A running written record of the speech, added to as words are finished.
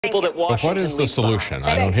People that But what is the solution?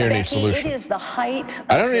 I don't hear any solution. It is the height of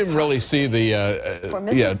I don't even really see the,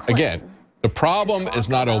 again, the problem is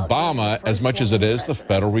not Obama as much as it is the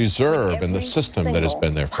Federal Reserve and the system that has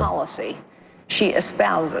been there for policy she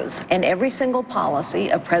espouses, and every single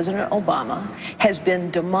policy of President Obama has been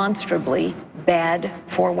demonstrably bad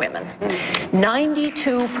for women.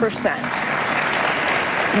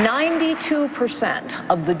 92%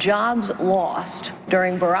 of the jobs lost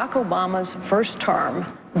during Barack Obama's first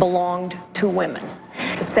term belonged to women.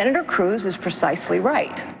 Senator Cruz is precisely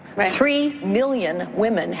right. 3 million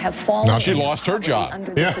women have fallen. Now she lost her job.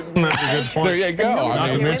 Yeah, that's a good point. There you go.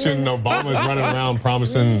 Not to mention Obama's running around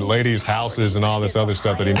promising ladies houses and all this other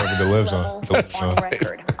stuff that he never delivers on.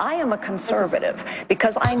 I am a conservative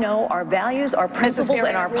because I know our values, our principles,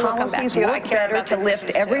 and our policies work better to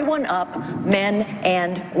lift everyone up, men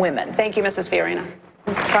and women. Thank you, Mrs. Fiorina.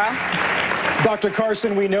 Carl? Dr.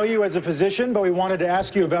 Carson, we know you as a physician, but we wanted to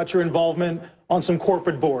ask you about your involvement on some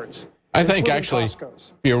corporate boards. I think actually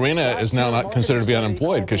Fiorina is now not considered to be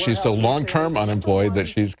unemployed because she's so long-term unemployed that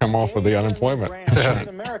she's come off of the unemployment insurance. In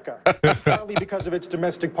America, partly because of its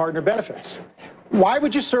domestic partner benefits. Why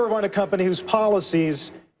would you serve on a company whose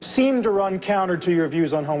policies seem to run counter to your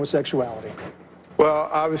views on homosexuality? Well,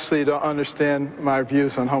 obviously you don't understand my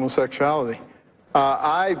views on homosexuality.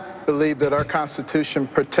 I believe that our Constitution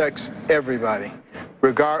protects everybody,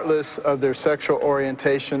 regardless of their sexual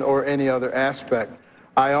orientation or any other aspect.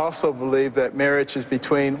 I also believe that marriage is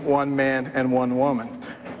between one man and one woman,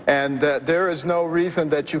 and that there is no reason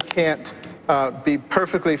that you can't be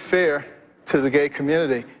perfectly fair to the gay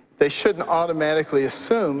community. They shouldn't automatically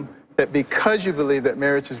assume that because you believe that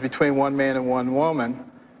marriage is between one man and one woman,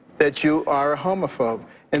 that you are a homophobe.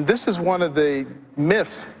 And this is one of the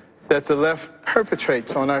myths that the left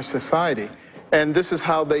perpetrates on our society. And this is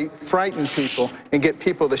how they frighten people and get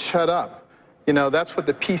people to shut up. You know, that's what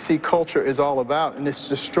the PC culture is all about, and it's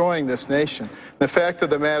destroying this nation. The fact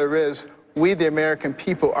of the matter is, we, the American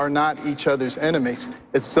people, are not each other's enemies.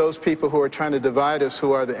 It's those people who are trying to divide us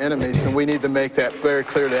who are the enemies, and we need to make that very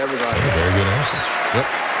clear to everybody. Very good answer. Yep.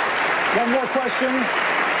 One more question.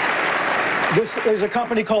 There's a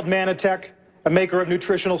company called Manatech, a maker of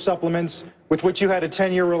nutritional supplements, with which you had a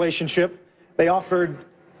 10-year relationship. They offered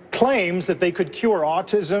claims that they could cure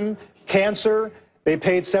autism, cancer. They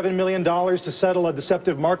paid $7 million to settle a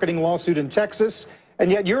deceptive marketing lawsuit in Texas,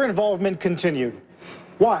 and yet your involvement continued.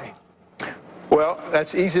 Why? Well,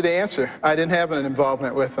 that's easy to answer. I didn't have an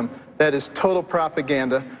involvement with them. That is total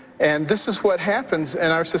propaganda. And this is what happens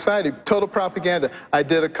in our society, total propaganda. I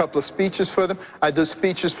did a couple of speeches for them. I did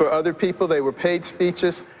speeches for other people. They were paid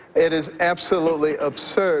speeches. It is absolutely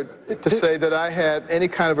absurd to say that I had any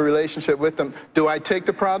kind of a relationship with them. Do I take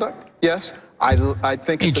the product? Yes. I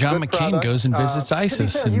think it's a John good McCain product. goes and visits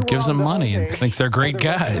ISIS and gives them money and thinks they're great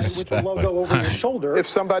guys. With the logo over your shoulder. If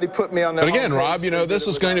somebody put me on their But again, Rob, you know, this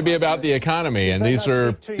is going to be about the economy, and these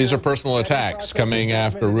are personal attacks coming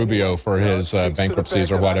after Rubio for his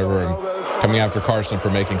bankruptcies or whatever, and coming after Carson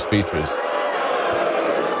for making speeches.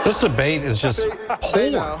 This debate is just poor.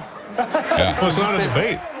 Yeah. Well, it's not a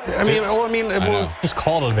debate. I mean, it was just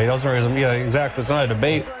called a debate. Yeah, exactly. It's not a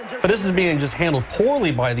debate. But this is being just handled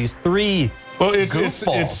poorly by these three. Well, it's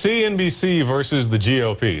CNBC versus the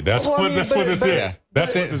GOP. That's what this is.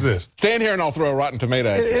 That's what this is. Stand here and I'll throw a rotten tomato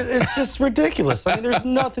at you. It's just ridiculous. I mean, there's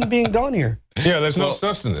nothing being done here. Yeah, there's no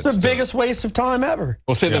sustenance. It's the biggest waste of time ever.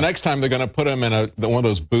 Well, see, the next time they're going to put them in one of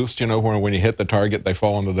those booths, you know, where when you hit the target, they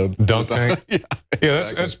fall into the dunk tank.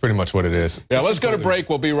 Yeah, that's pretty much what it is. Yeah, let's go to break.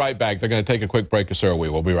 We'll be right back. They're going to take a quick break, so are we.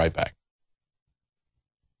 We'll be right back.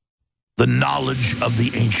 The knowledge of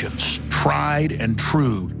the ancients, tried and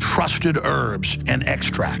true, trusted herbs and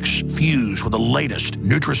extracts fused with the latest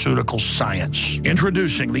nutraceutical science.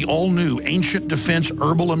 Introducing the all-new Ancient Defense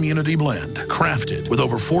Herbal Immunity Blend, crafted with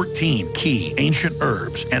over 14 key ancient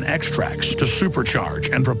herbs and extracts to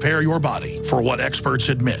supercharge and prepare your body for what experts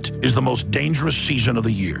admit is the most dangerous season of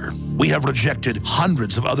the year. We have rejected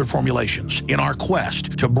hundreds of other formulations in our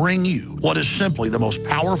quest to bring you what is simply the most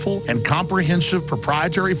powerful and comprehensive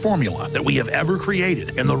proprietary formula that we have ever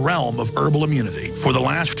created in the realm of herbal immunity. For the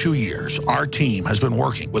last 2 years, our team has been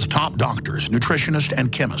working with top doctors, nutritionists,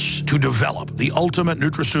 and chemists to develop the ultimate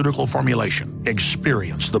nutraceutical formulation.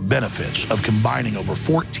 Experience the benefits of combining over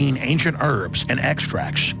 14 ancient herbs and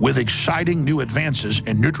extracts with exciting new advances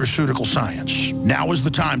in nutraceutical science. Now is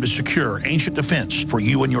the time to secure Ancient Defense for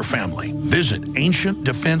you and your family. Visit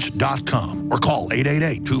ancientdefense.com or call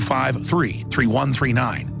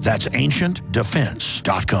 888-253-3139. That's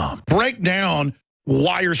ancientdefense.com. Break down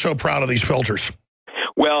why you're so proud of these filters.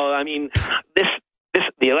 Well, I mean,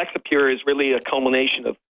 the Alexa Pure is really a culmination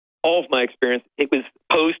of all of my experience, it was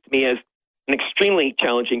posed to me as an extremely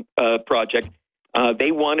challenging project.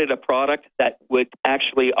 They wanted a product that would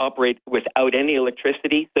actually operate without any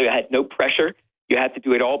electricity, so it had no pressure. You had to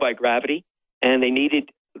do it all by gravity. And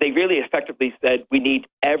they really effectively said, we need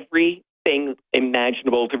everything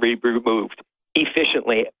imaginable to be removed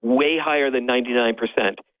efficiently, way higher than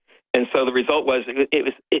 99%. And so the result was,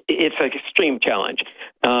 it's an extreme challenge.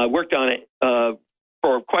 Worked on it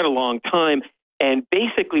for quite a long time. And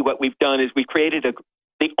basically what we've done is we've created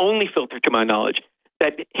the only filter, to my knowledge,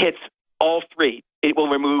 that hits all three. It will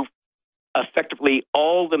remove effectively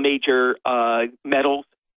all the major metals,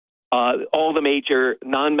 all the major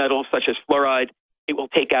non-metals such as fluoride. It will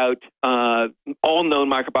take out all known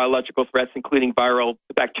microbiological threats, including viral,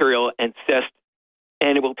 bacterial, and cyst.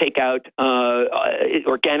 And it will take out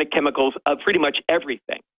organic chemicals of pretty much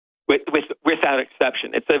everything, without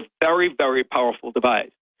exception. It's a very, very powerful device.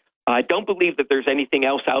 I don't believe that there's anything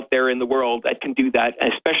else out there in the world that can do that,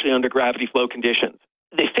 especially under gravity flow conditions.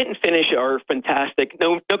 The fit and finish are fantastic.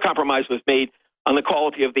 No compromise was made on the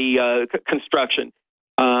quality of the construction.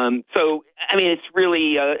 So, I mean, it's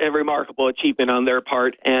really a remarkable achievement on their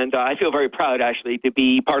part, and I feel very proud, actually, to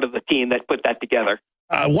be part of the team that put that together.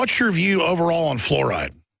 What's your view overall on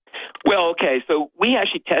fluoride? Well, okay, so we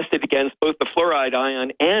actually tested against both the fluoride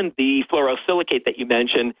ion and the fluorosilicate that you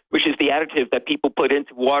mentioned, which is the additive that people put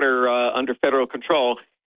into water under federal control.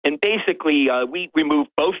 And basically, we removed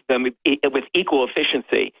both of them with equal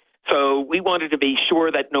efficiency. So we wanted to be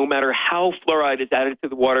sure that no matter how fluoride is added to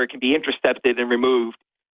the water, it can be intercepted and removed.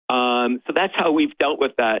 So that's how we've dealt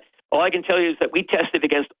with that. All I can tell you is that we tested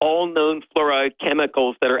against all known fluoride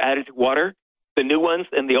chemicals that are added to water, the new ones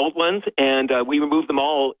and the old ones, and we removed them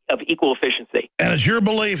all of equal efficiency. And it's your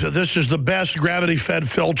belief that this is the best gravity-fed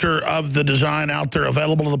filter of the design out there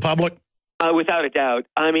available to the public? Without a doubt.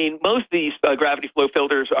 I mean, most of these gravity flow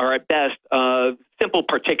filters are at best simple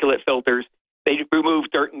particulate filters. They remove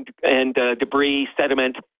dirt and debris,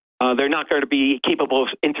 sediment. They're not going to be capable of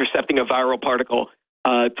intercepting a viral particle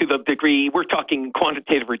to the degree we're talking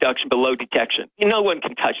quantitative reduction below detection. No one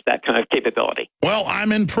can touch that kind of capability. Well,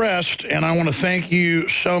 I'm impressed, and I want to thank you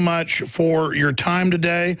so much for your time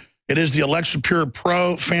today. It is the Alexa Pure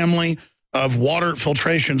Pro family of water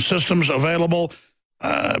filtration systems available,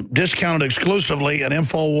 discounted exclusively at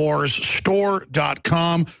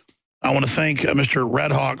InfoWarsStore.com. I want to thank Mr.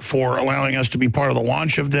 Redhawk for allowing us to be part of the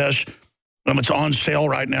launch of this. It's on sale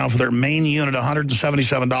right now for their main unit,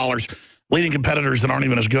 $177. Leading competitors that aren't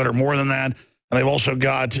even as good are more than that. And they've also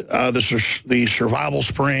got the survival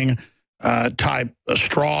spring type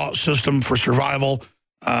straw system for survival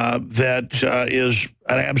that is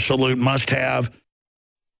an absolute must-have.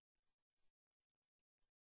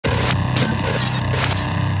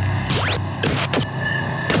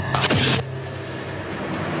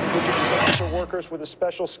 Workers with the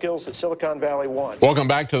special skills that Silicon Valley wants. Welcome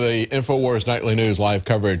back to the InfoWars Nightly News live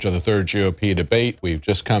coverage of the third GOP debate. We've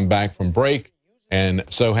just come back from break, and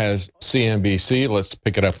so has CNBC. Let's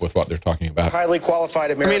pick it up with what they're talking about. Highly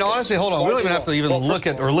qualified Americans. I mean, honestly, hold on. We don't even have to even look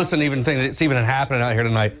at or listen to even think it's even happening out here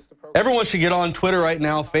tonight. Everyone should get on Twitter right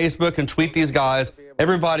now, Facebook, and tweet these guys,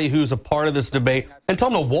 everybody who's a part of this debate, and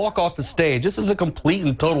tell them to walk off the stage. This is a complete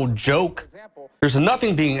and total joke. There's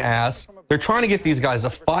nothing being asked. They're trying to get these guys to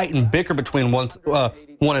fight and bicker between one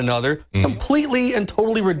another. It's completely and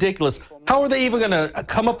totally ridiculous. How are they even going to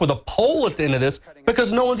come up with a poll at the end of this?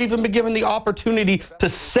 Because no one's even been given the opportunity to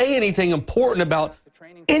say anything important about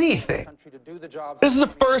anything. This is the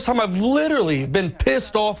first time I've literally been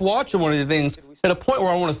pissed off watching one of these things at a point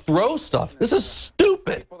where I want to throw stuff. This is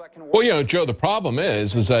stupid. Well, you know, Joe, the problem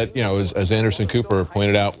is that, you know, as Anderson Cooper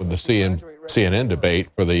pointed out with the CNN debate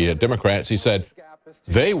for the Democrats, he said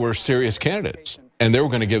they were serious candidates and they were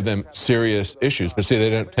going to give them serious issues. But see, they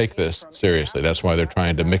don't take this seriously. That's why they're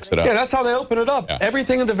trying to mix it up. Yeah, that's how they open it up. Yeah.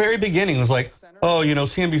 Everything at the very beginning was like, oh, you know,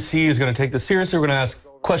 CNBC is going to take this seriously. We're going to ask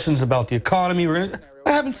questions about the economy.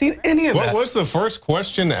 I haven't seen any of that. What was the first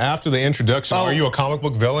question after the introduction? Are you a comic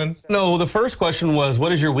book villain? No, the first question was,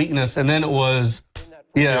 what is your weakness? And then it was,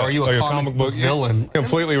 are you a comic book villain?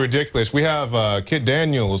 Completely ridiculous. We have Kit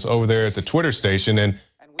Daniels over there at the Twitter station. And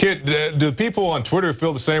Kit, do people on Twitter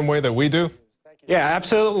feel the same way that we do? Yeah,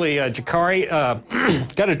 absolutely, Jakari.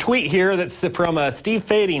 Got a tweet here that's from Steve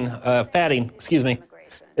Fatting, excuse me.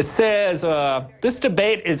 It says, this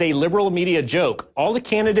debate is a liberal media joke. All the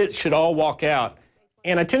candidates should all walk out.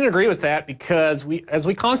 And I tend to agree with that because as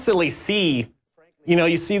we constantly see, you know,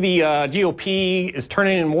 you see the GOP is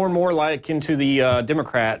turning more and more into the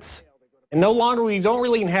Democrats. And no longer, we don't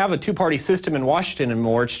really have a two-party system in Washington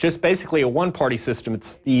anymore. It's just basically a one-party system.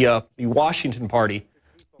 It's the Washington Party.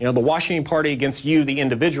 the Washington party against you, the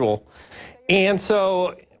individual. And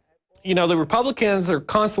so, the Republicans are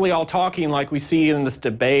constantly all talking, like we see in this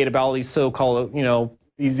debate, about all these so-called,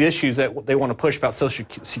 these issues that they want to push about Social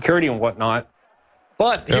Security and whatnot.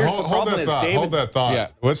 But here's the problem is, David. Hold that thought. Yeah.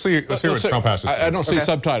 Let's hear what Trump has to say. I don't see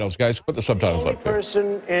subtitles, guys. Put the subtitles up there.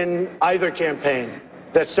 Person in either campaign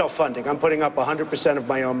that's self-funding. I'm putting up 100% of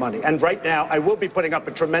my own money. And right now, I will be putting up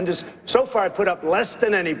a tremendous, so far I put up less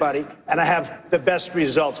than anybody, and I have the best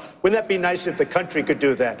results. Wouldn't that be nice if the country could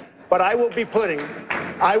do that? But I will be putting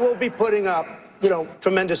up,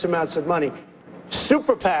 tremendous amounts of money.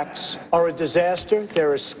 Super PACs are a disaster.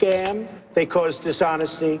 They're a scam. They cause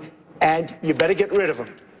dishonesty. And you better get rid of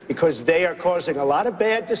them, because they are causing a lot of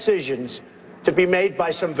bad decisions to be made by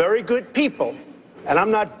some very good people. And I'm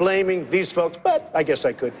not blaming these folks, but I guess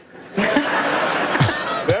I could.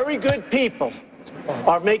 Very good people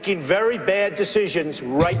are making very bad decisions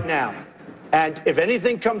right now. And if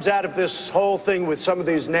anything comes out of this whole thing with some of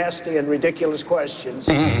these nasty and ridiculous questions,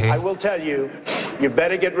 I will tell you, you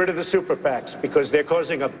better get rid of the super PACs, because they're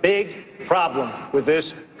causing a big problem with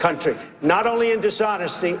this country. Not only in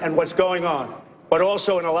dishonesty and what's going on, but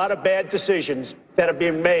also in a lot of bad decisions that are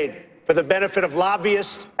being made for the benefit of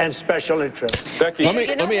lobbyists and special interests. Let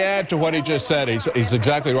me add to what he just said. He's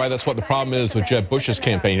exactly right. That's what the problem is with Jeb Bush's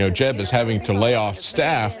campaign. Jeb is having to lay off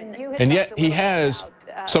staff, and yet he has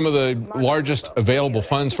some of the largest available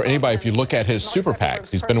funds for anybody. If you look at his super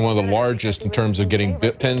PACs, he's been one of the largest in terms of getting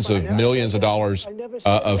tens of millions of dollars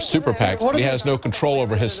of super PACs, but he has no control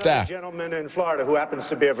over his staff. A gentleman in Florida who happens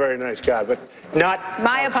to be a very nice guy, but not...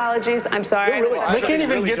 My apologies. I'm sorry. They can't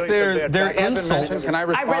even get their insults. Can I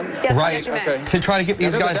respond? Yes, right. Okay. To try to get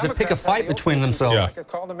these guys to pick a fight between themselves. Yeah.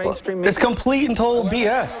 It's complete and total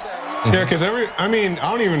BS. Yeah, because I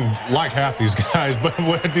don't even like half these guys, but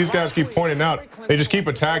what these guys keep pointing out, they just keep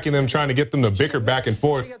attacking them, trying to get them to bicker back and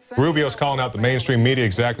forth. Rubio's calling out the mainstream media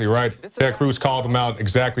exactly right. Ted Cruz called them out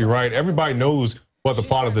exactly right. Everybody knows what the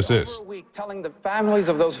plot of this is. Telling the families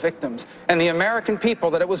of those victims and the American people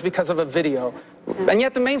that it was because of a video. And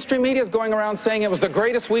yet the mainstream media is going around saying it was the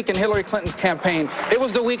greatest week in Hillary Clinton's campaign. It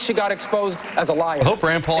was the week she got exposed as a liar. I hope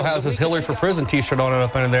Rand Paul has his Hillary for Prison t-shirt on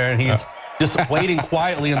up in there, and he's just waiting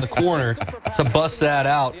quietly in the corner to bust that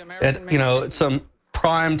out at, some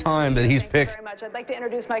prime time that he's picked. Very much. I'd like to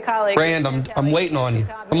introduce my colleague. Rand, I'm waiting on you.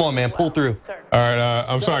 Come on, man, pull through. All right,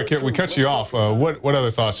 I'm sorry, Kit, we cut you off. What other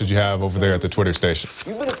thoughts did you have over there at the Twitter station?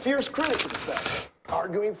 You've been a fierce critic of the fact,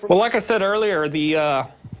 arguing for... Well, like I said earlier, the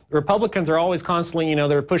Republicans are always constantly,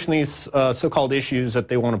 they're pushing these so-called issues that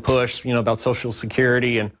they want to push, about Social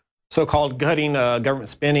Security and so-called gutting government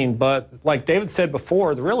spending. But like David said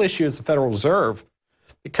before, the real issue is the Federal Reserve.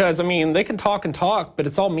 Because, they can talk and talk, but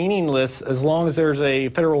it's all meaningless as long as there's a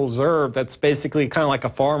Federal Reserve that's basically kind of like a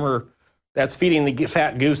farmer that's feeding the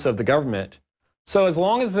fat goose of the government. So as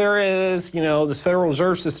long as there is, this Federal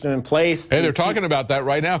Reserve system in place... Hey, they're talking about that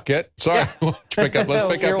right now, Kit. Sorry. Yeah. Let's pick up what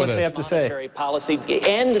with they this. have to say. Monetary policy,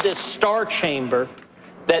 end this star chamber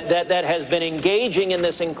that has been engaging in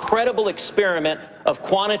this incredible experiment of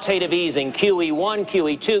quantitative easing, QE1,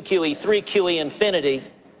 QE2, QE3, QE infinity.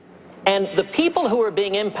 And the people who are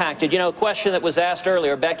being impacted, a question that was asked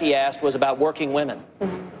earlier, Becky asked, was about working women.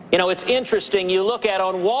 It's interesting, you look at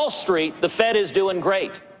on Wall Street, the Fed is doing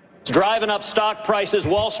great. It's driving up stock prices,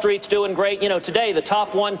 Wall Street's doing great. Today the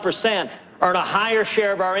top 1% earn a higher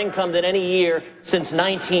share of our income than any year since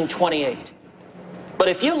 1928. But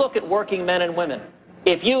if you look at working men and women,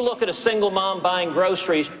 if you look at a single mom buying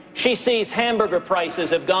groceries, she sees hamburger prices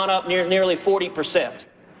have gone up nearly 40%.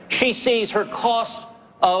 She sees her cost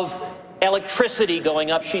of electricity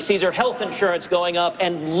going up. She sees her health insurance going up,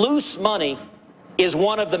 and loose money is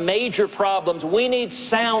one of the major problems. We need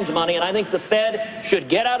sound money, and I think the Fed should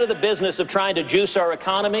get out of the business of trying to juice our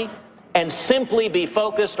economy and simply be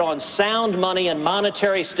focused on sound money and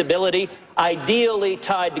monetary stability, ideally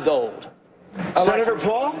tied to gold. Senator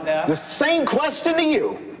Paul, the same question to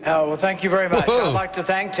you. Well, thank you very much. I'd like to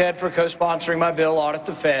thank Ted for co-sponsoring my bill, Audit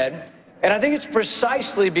the Fed. And I think it's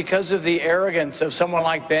precisely because of the arrogance of someone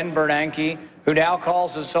like Ben Bernanke, who now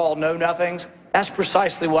calls us all know-nothings. That's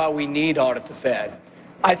precisely why we need Audit the Fed.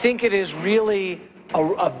 I think it is really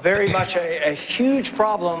very much a huge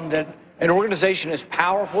problem that an organization as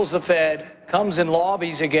powerful as the Fed comes and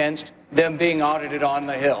lobbies against them being audited on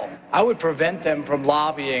the Hill. I would prevent them from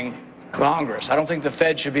lobbying Congress. I don't think the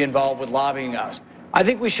Fed should be involved with lobbying us. I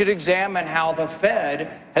think we should examine how the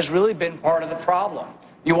Fed has really been part of the problem.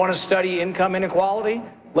 You want to study income inequality?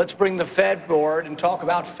 Let's bring the Fed forward and talk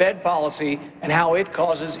about Fed policy and how it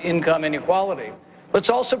causes income inequality.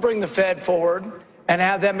 Let's also bring the Fed forward and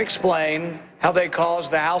have them explain how they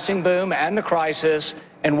caused the housing boom and the crisis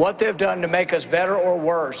and what they've done to make us better or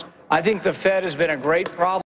worse. I think the Fed has been a great problem.